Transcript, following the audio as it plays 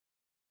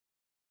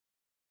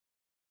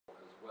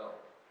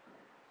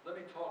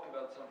Let me talk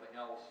about something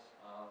else,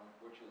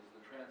 which is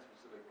the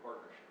Trans-Pacific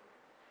Partnership.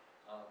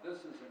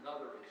 This is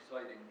another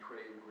exciting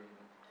trade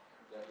agreement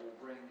that will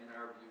bring, in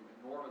our view,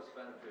 enormous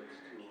benefits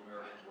to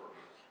American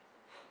workers.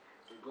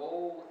 The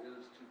goal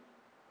is to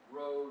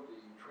grow the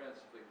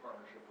Trans-Pacific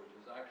Partnership, which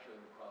is actually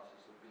in the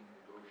process of being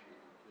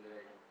negotiated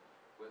today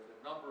with a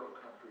number of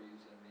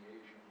countries in the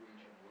Asian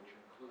region, which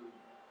include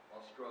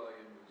Australia,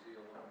 New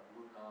Zealand,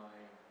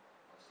 Brunei,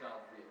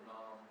 South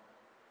Vietnam,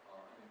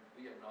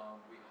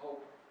 Vietnam. We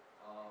hope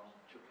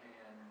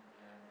Japan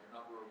and a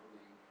number of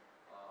the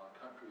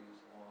countries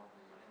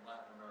in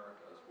Latin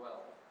America as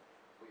well.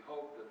 We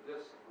hope that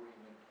this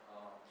agreement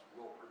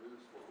will produce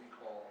what we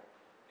call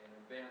an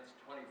advanced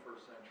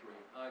 21st century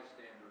high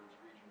standards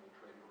regional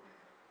trade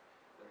agreement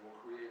that will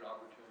create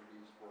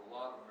opportunities for a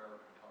lot of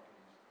American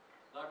companies,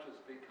 not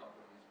just big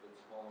companies, but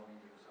small and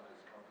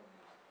medium-sized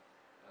companies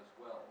as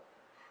well.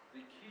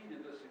 The key to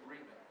this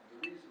agreement, and the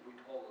reason we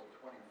call it a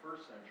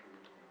 21st century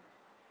agreement,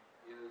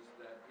 is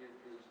that it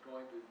is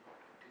going to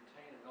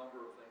contain a number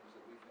of things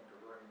that we think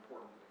are very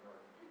important to the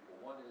American people.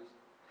 One is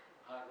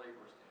high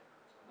labor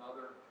standards.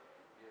 Another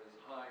is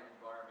high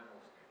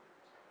environmental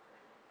standards.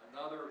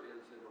 Another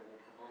is that it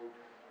will promote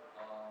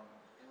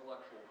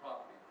intellectual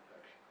property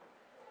protection.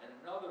 And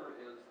another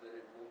is that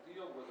it will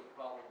deal with a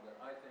problem that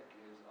I think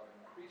is of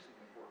increasing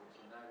importance,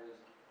 and that is,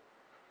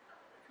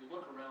 if you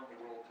look around the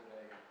world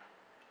today,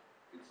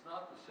 it's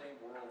not the same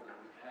world that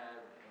we've had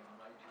in the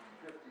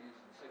 1950s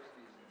and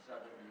 60s and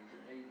 70s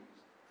and 80s.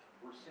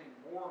 We're seeing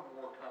more and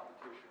more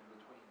competition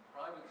between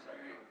private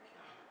sector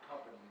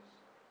companies,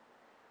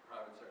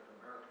 private sector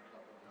American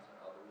companies and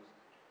others,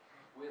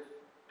 with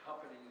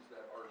companies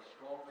that are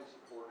strongly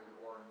supported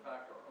or in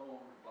fact are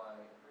owned by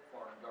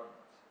foreign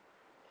governments,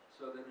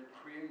 so that it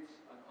creates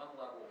an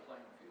unlevel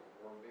playing field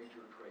or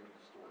major trade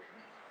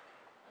distortions.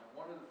 And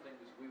one of the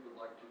things we would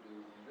like to do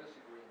in this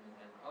agreement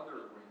and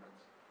other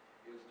agreements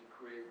is to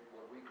create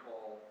what we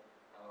call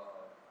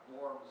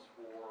norms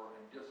for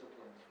and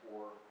disciplines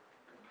for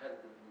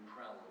competitive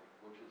neutrality,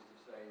 which is to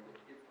say that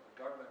if a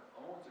government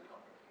owns a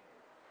company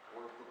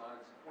or provides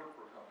support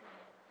for a company,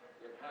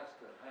 it has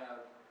to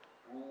have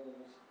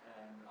rules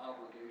and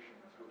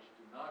obligations which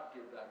do not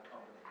give that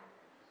company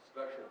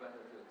special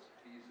benefits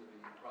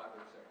vis-a-vis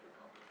private sector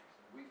companies.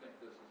 And we think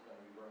this is going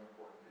to be very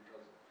important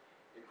because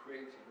it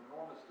creates an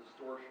enormous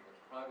distortion if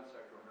private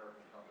sector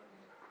American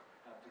companies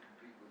have to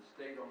compete with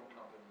state-owned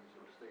companies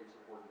or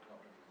state-supported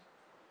companies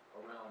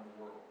around the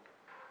world.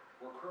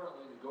 We're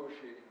currently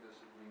negotiating this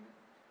agreement.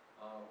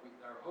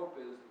 Our hope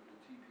is that the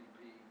TPP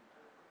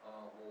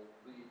will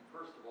lead,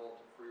 first of all,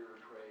 to freer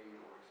trade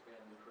or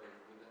expanded trade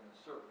within a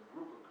certain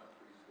group of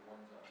countries, the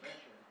ones I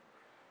mentioned,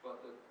 but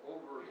that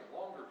over the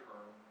longer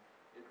term,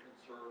 it can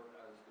serve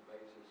as the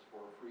basis for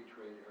a free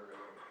trade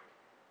area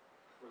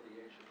for the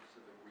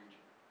Asia-Pacific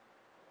region.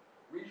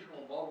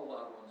 Regional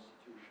multilateral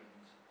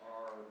institutions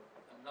are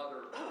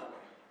another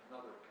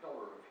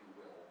pillar, if you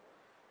will,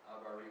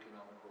 of our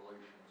economic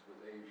relations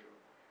with Asia,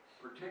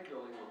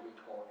 particularly what we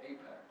call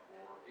APACC,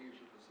 or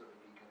Asia-Pacific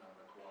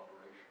Economic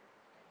Cooperation.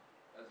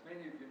 As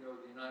many of you know,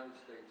 the United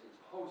States is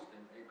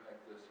hosting APACC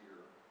this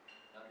year.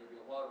 Now, there'll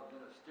be a lot of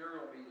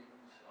ministerial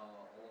meetings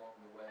along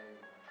the way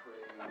on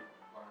trade,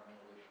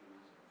 environmental issues,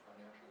 and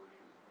financial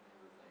issues, and many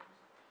other things.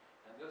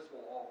 And this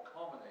will all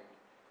culminate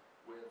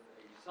with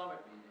a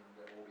summit meeting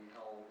that will be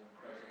held in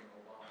President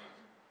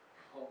Obama's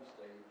home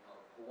state of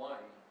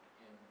Hawaii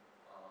in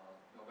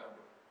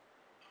November.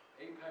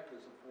 APACC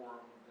is a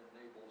forum that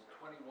enables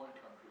 21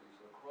 countries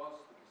across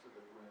the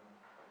Pacific Rim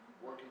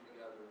working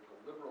together to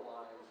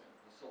liberalize and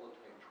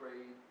facilitate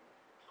trade,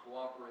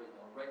 cooperate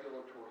on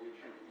regulatory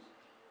issues,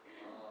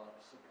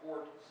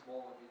 support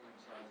small and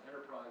medium-sized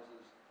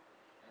enterprises,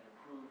 and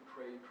improve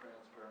trade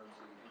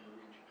transparency in the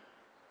region.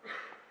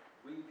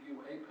 We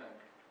view APACC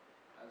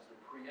as the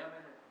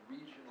preeminent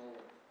regional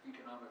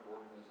economic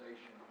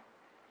organization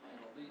and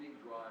a leading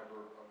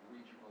driver of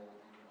regional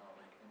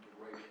economic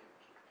integration.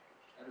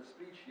 At a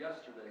speech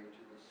yesterday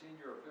to the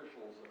senior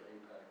officials of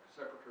APACC,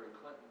 Secretary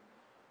Clinton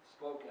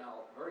spoke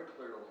out very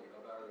clearly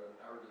about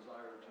our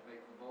desire to make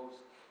the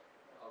most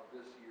of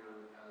this year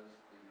as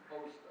the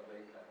host of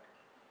APACC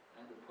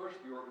and to push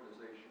the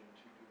organization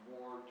to do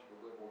more to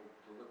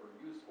deliver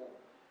useful,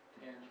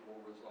 tangible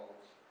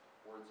results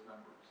for its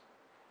members.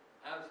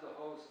 As the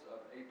host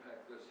of APACC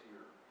this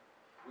year,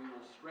 we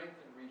will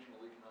strengthen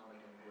regional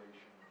economic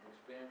integration,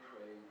 expand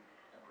trade,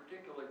 and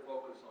particularly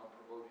focus on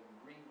promoting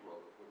green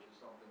growth, which is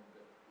something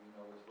that we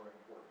know is very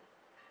important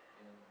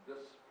in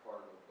this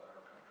part of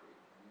our country.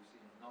 We've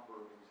seen a number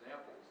of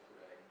examples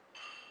today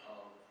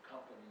of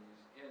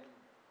companies in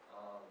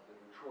the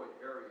Detroit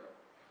area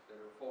that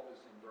are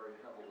focusing very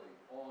heavily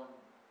on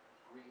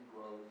green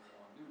growth,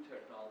 on new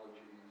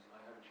technologies. I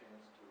had a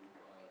chance to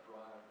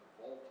drive the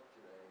Volt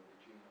today, the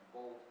GM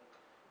Volt.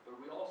 But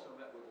we also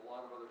met with a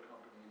lot of other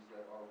companies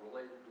that are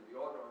related to the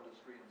auto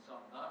industry and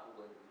some not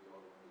related to the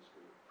auto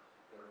industry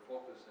that are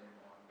focusing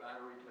on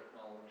battery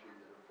technology,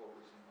 that are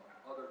focusing on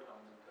other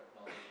kinds of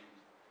technologies,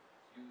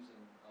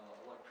 using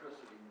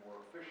electricity more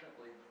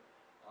efficiently,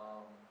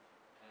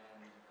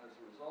 and as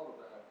a result of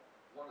that,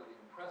 one of the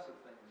impressive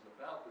things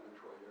about the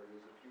Detroit area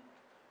is if you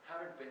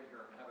haven't been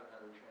here and haven't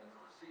had a chance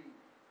to see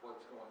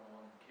what's going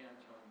on in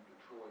Canton,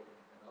 Detroit,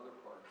 and other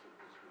parts of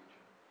this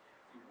region,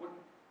 you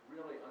wouldn't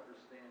really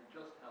understand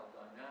just how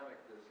dynamic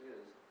this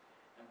is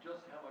and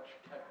just how much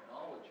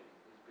technology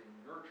is being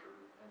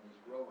nurtured and is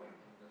growing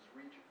in this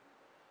region.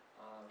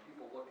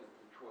 People look at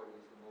Detroit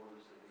as the motor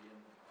city, and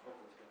I hope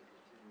it's going to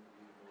continue to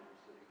be the motor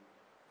city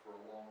for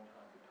a long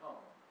time to come.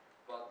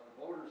 But the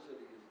motor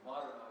city is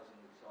modernizing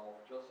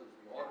itself just as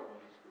the auto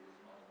industry is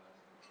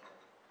modernizing itself.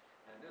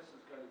 And this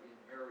is going to be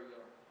an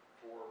area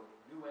for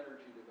new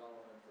energy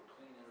development, for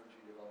clean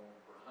energy development,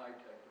 for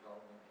high-tech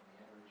development in the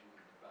energy,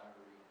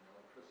 battery, and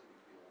electricity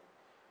field,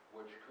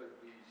 which could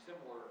be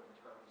similar in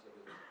terms of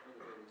its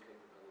innovative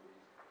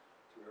capabilities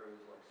to areas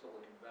like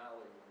Silicon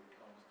Valley when it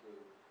comes to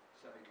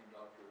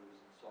semiconductors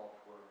and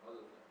software and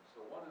other things.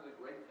 So one of the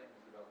great things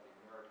about the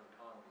American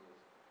economy is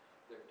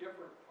that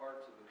different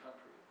parts of the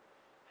country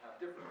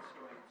have different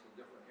strengths in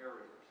different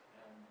areas,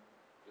 and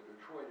the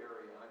Detroit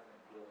area, I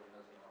think, really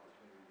has an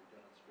opportunity to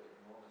demonstrate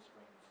enormous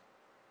strengths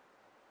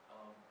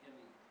in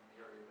the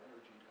area of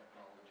energy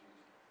technologies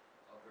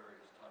of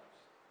various types.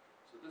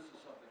 So this is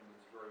something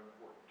that's very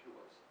important to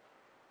us,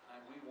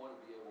 and we want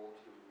to be able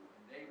to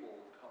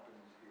enable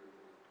companies here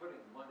that are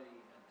putting money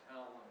and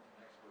talent and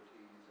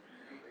expertise and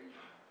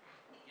innovation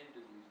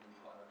into these new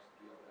products to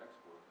be able to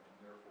export them, and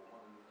therefore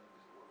one of the things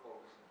that we're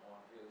focusing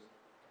on is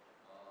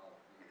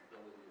the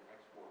ability to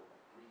export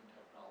green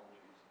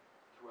technologies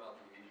throughout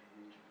the Asian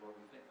region, where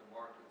we think the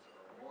markets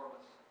are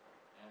enormous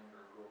and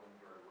are growing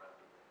very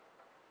rapidly.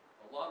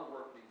 A lot of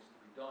work needs to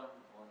be done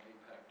on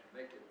APAC to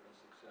make it a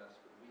success,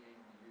 but we aim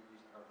to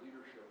use our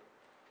leadership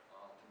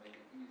to make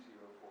it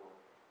easier for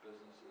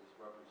businesses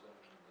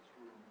represented in this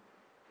room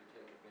to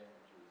take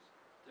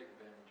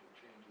advantage of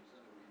changes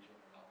in the region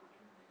and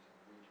opportunities in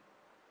the region.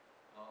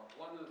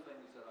 One of the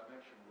things that I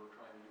mentioned we're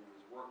trying to do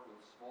is work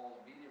with small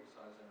and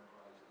medium-sized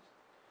enterprises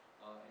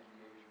in the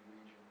Asian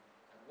region.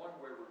 And one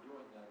way we're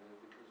doing that is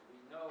because we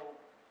know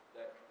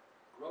that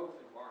growth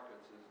in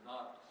markets is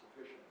not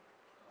sufficient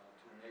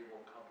to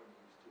enable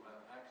companies to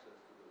have access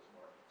to those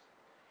markets.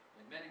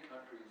 In many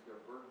countries, there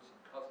are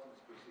burdensome customs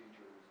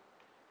procedures,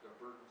 there are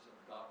burdensome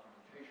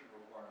documentation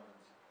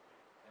requirements,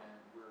 and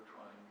we're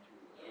trying to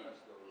address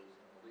those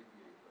and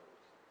alleviate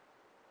those.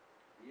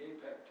 The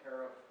APAC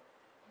tariff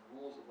and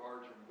rules of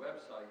origin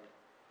website,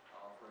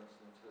 for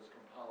instance, has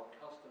compiled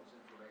customs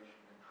information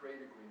and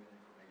trade agreement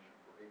information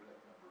for APAC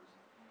members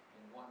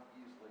in one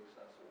easily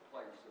accessible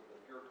place, so that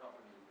if your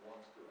company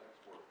wants to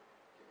export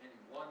to any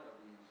one of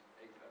these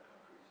APAC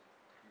countries,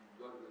 you can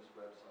go to this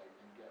website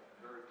and get a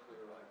very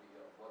clear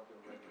idea of what their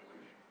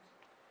regulations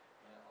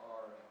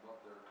are and what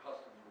their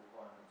customs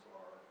requirements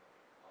are,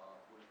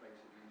 which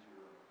makes it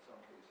easier in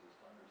some cases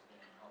to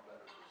understand how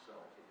better to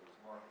sell to those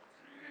markets.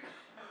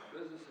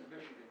 Business in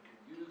Michigan can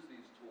use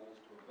these tools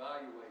to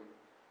evaluate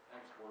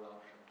export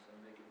options and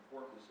make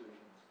informed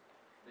decisions,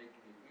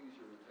 making it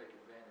easier to take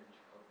advantage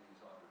of these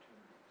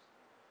opportunities.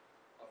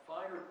 A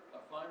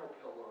final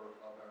pillar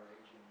of our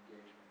Asian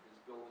engagement is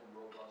building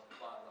robust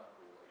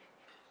bilateral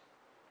relationships.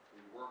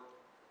 We work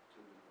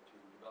to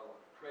develop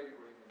trade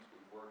agreements,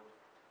 we work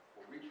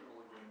for regional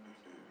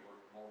agreements, and we work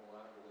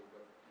multilaterally,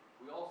 but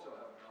we also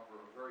have a number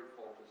of very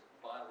focused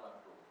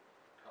bilateral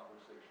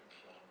conversations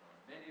going on.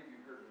 Many of you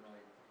here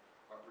tonight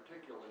are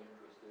particularly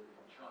interested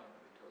in China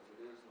because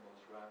it is the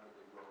most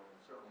rapidly growing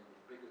and certainly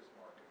the biggest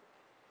market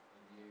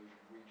in the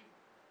Asian region.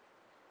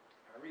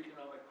 Our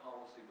economic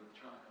policy with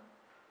China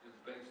is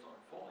based on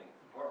fully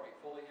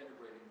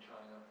integrating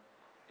China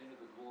into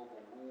the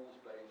global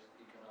rules-based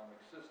economic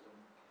system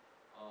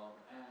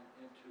and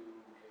into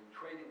a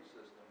trading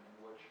system in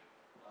which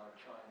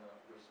China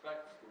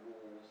respects the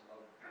rules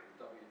of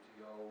the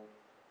WTO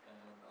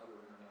and other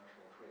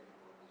international trading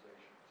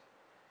organizations,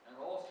 and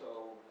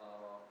also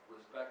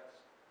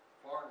respects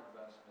foreign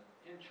investment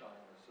in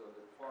China, so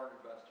that foreign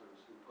investors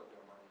who put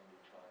their money into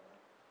China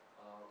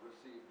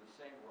receive the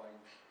same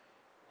rights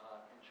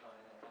in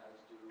China as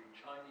do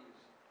Chinese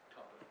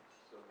companies,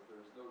 so that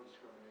there's no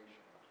discrimination.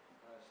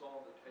 And I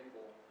saw on the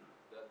table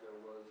that there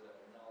was an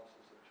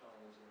analysis of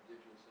China's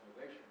indigenous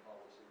innovation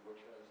policy,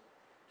 which has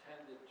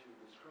tended to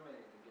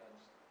discriminate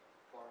against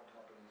foreign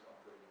companies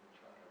operating in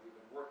China. We've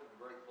been working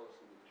very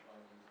closely with the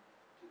Chinese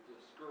to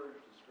discourage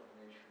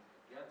discrimination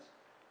against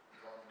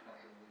foreign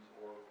companies,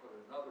 or put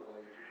it another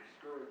way, to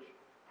discourage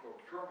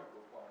procurement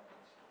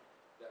requirements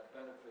that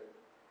benefit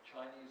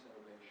Chinese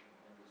innovation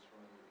and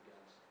discriminate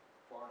against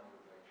foreign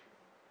innovation,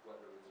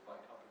 whether it's by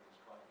companies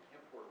trying to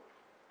import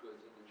goods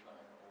into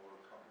China or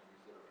companies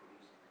that are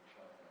producing in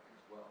China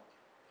as well.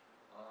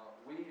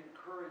 We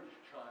encourage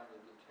China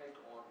to take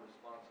on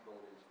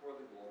responsibilities for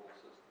the global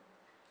system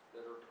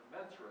that are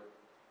commensurate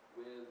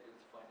with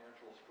its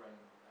financial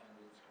strength and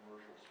its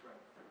commercial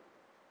strength.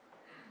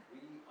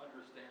 We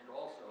understand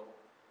also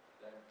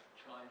that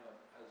China,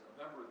 as a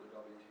member of the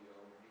WTO,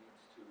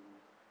 needs to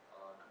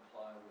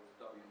comply with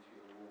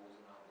WTO rules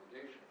and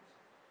obligations,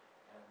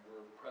 and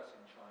we're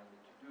pressing China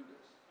to do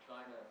this.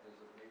 China is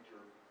a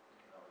major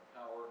economic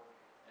power,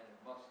 and it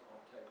must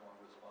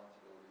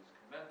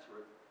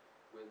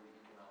with the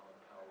economic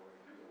power it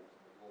wields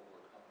in the global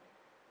economy.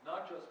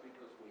 Not just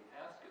because we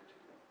ask it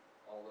to,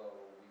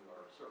 although we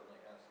are certainly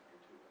asking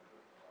it to and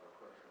putting a lot of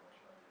pressure on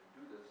China to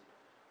do this,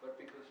 but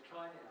because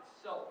China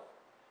itself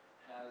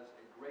has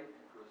a great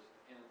interest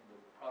in the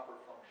proper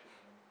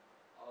functioning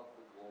of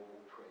the global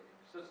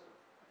trading system.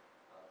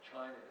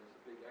 China is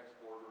a big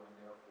exporter, and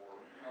therefore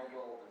how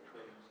well the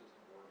trading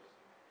system works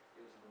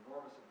is of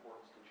enormous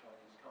importance to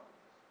Chinese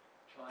companies.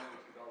 China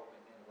is developing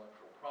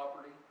intellectual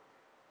property,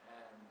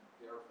 and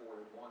therefore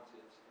it wants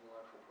its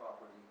intellectual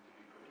property to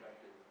be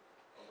protected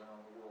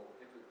around the world.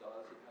 If it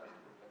does, it has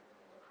to protect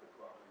intellectual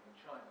property in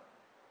China.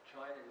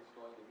 China is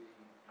going to be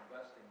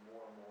investing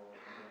more and more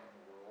around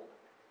the world.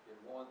 It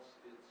wants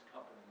its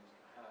companies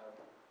to have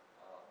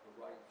the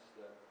rights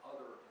that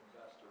other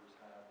investors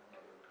have in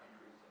other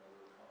countries and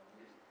other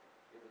economies.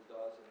 If it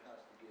does, it has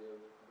to give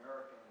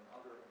American and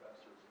other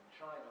investors in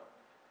China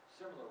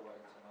similar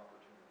rights and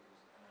opportunities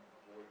and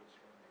avoid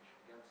discrimination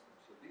against them.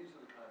 So these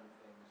are the kind of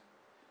things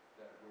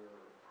that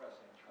we're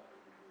pressing China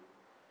to do.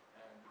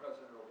 And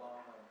President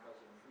Obama and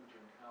President Hu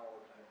Jintao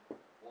have had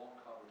long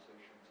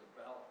conversations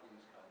about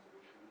these kinds of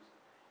issues.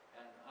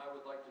 And I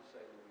would like to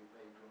say that we've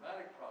made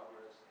dramatic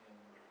progress in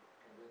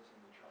convincing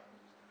the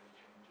Chinese to make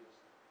changes.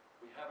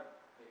 We haven't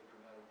made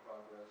dramatic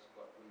progress,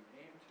 but we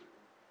aim to.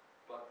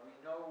 But we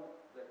know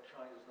that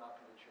China is not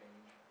going to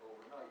change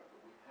overnight, but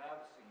we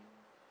have seen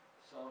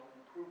some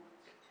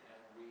improvements,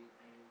 and we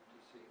aim to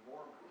see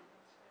more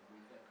improvements. And we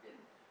think that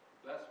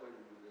the best way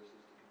to do this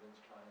is to convince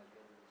China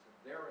that it is in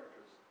their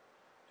interest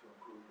to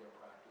improve their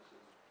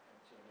practices, and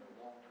it's in their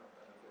long-term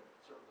benefit,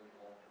 certainly the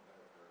long-term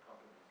benefit of their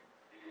companies.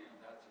 And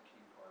that's a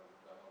key part of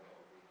the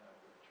dialogue we have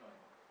with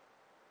China.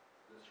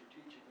 The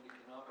strategic and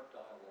economic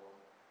dialogue,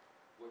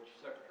 which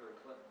Secretary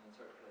Clinton and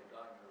Secretary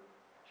Geithner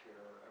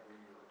chair every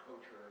year, or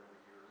co-chair every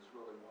year, is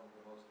really one of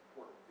the most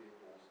important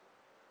vehicles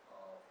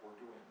for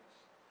doing this.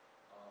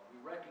 We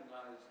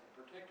recognize in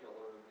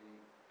particular the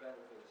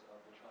benefits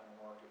of the China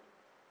market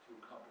to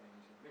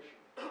companies in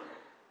Michigan.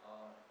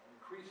 An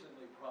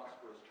increasingly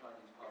prosperous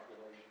Chinese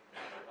population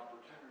is an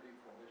opportunity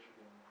for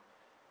Michigan's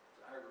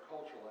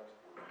agricultural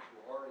exporters, who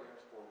already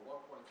export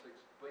 $1.6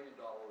 billion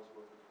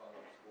worth of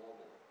products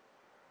globally.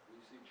 We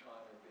see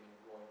China being a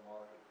growing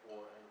market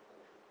for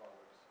agricultural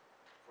products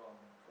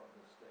from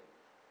the state.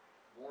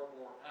 More and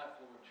more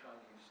affluent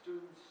Chinese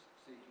students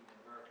seeking an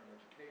American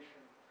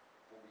education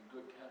will be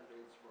good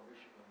candidates for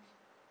Michigan's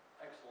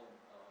excellent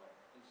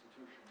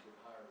institutions of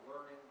higher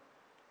learning,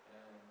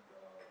 and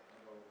I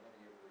know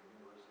many of the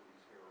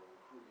universities here are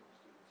recruiting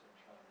students in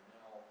China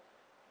now,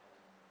 and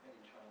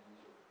many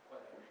Chinese are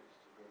quite anxious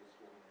to go to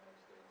school in the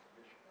United States, and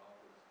Michigan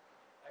offers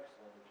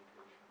excellent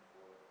education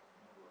for a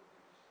number of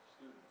these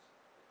students.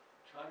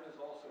 China is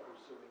also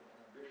pursuing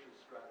an ambitious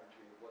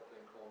strategy of what they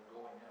call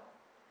going out,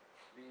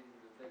 meaning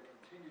that they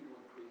continue to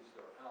increase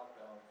their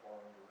outbound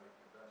foreign direct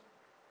investment.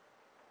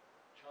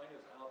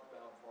 China's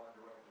outbound foreign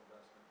direct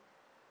investment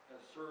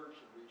has surged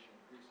in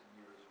recent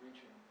years,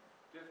 reaching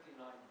 $59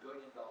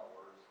 billion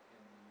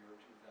in the year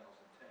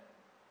 2010,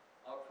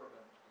 up from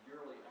a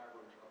yearly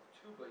average of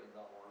 $2 billion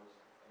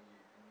a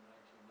year in the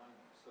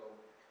 1990s. So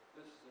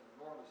this is an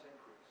enormous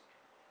increase.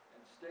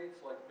 And states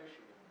like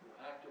Michigan, who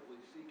actively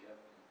seek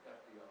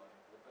FDI,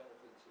 will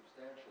benefit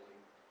substantially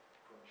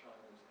from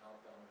China's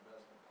outbound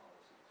investment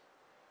policies.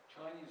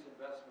 Chinese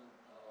investment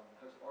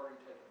has already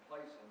taken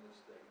place in this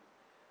state.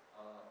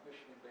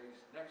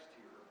 Michigan-based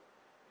Nextier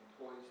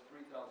employs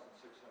 3,600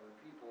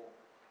 people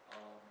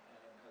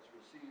and has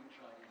received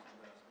Chinese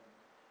investment,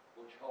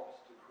 which helps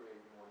to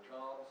create more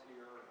jobs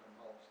here and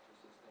helps to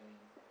sustain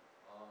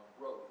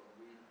growth.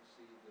 And we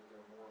see that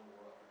there are more and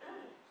more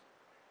opportunities.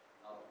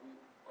 We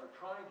are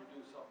trying to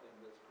do something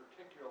that's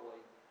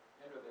particularly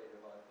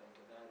innovative, I think,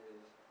 and that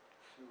is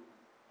to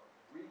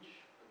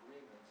reach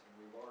agreements, and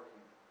we've already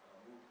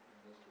moved in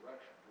this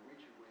direction, to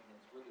reach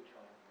agreements with the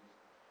Chinese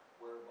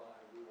whereby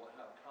we will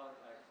have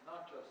contacts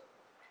not just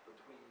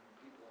between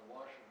people in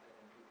Washington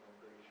and people in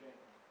Beijing,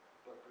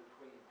 but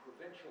between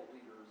provincial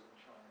leaders in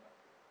China,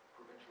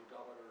 provincial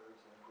governors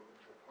and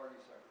provincial party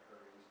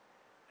secretaries,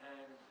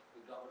 and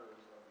the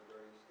governors of the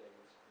various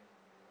states in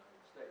the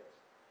United States.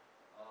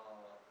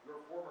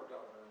 Your former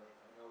governor,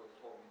 I know, has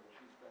told me that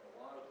she spent a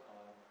lot of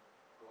time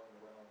going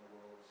around the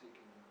world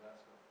seeking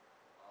investment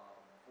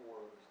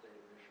for the state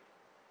of Michigan.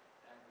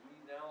 And we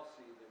now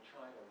see that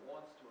China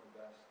wants to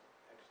invest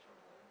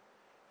externally,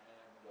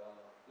 and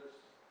this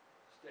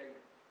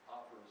state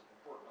offers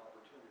important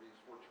opportunities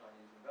for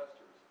Chinese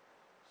investors.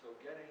 So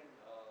getting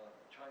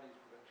Chinese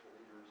provincial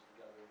leaders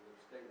together with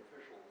state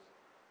officials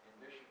in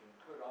Michigan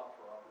could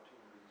offer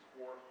opportunities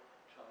for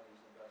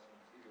Chinese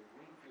investments, either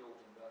greenfield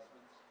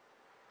investments,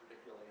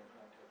 particularly in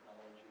high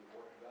technology,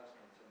 or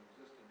investments in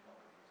existing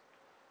companies.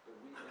 But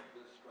we think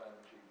this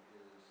strategy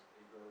is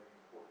a very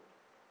important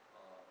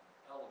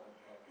element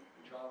of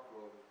job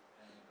growth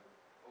and of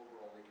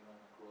overall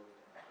economic growth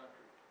in the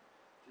country.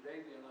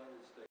 Today, the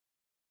United States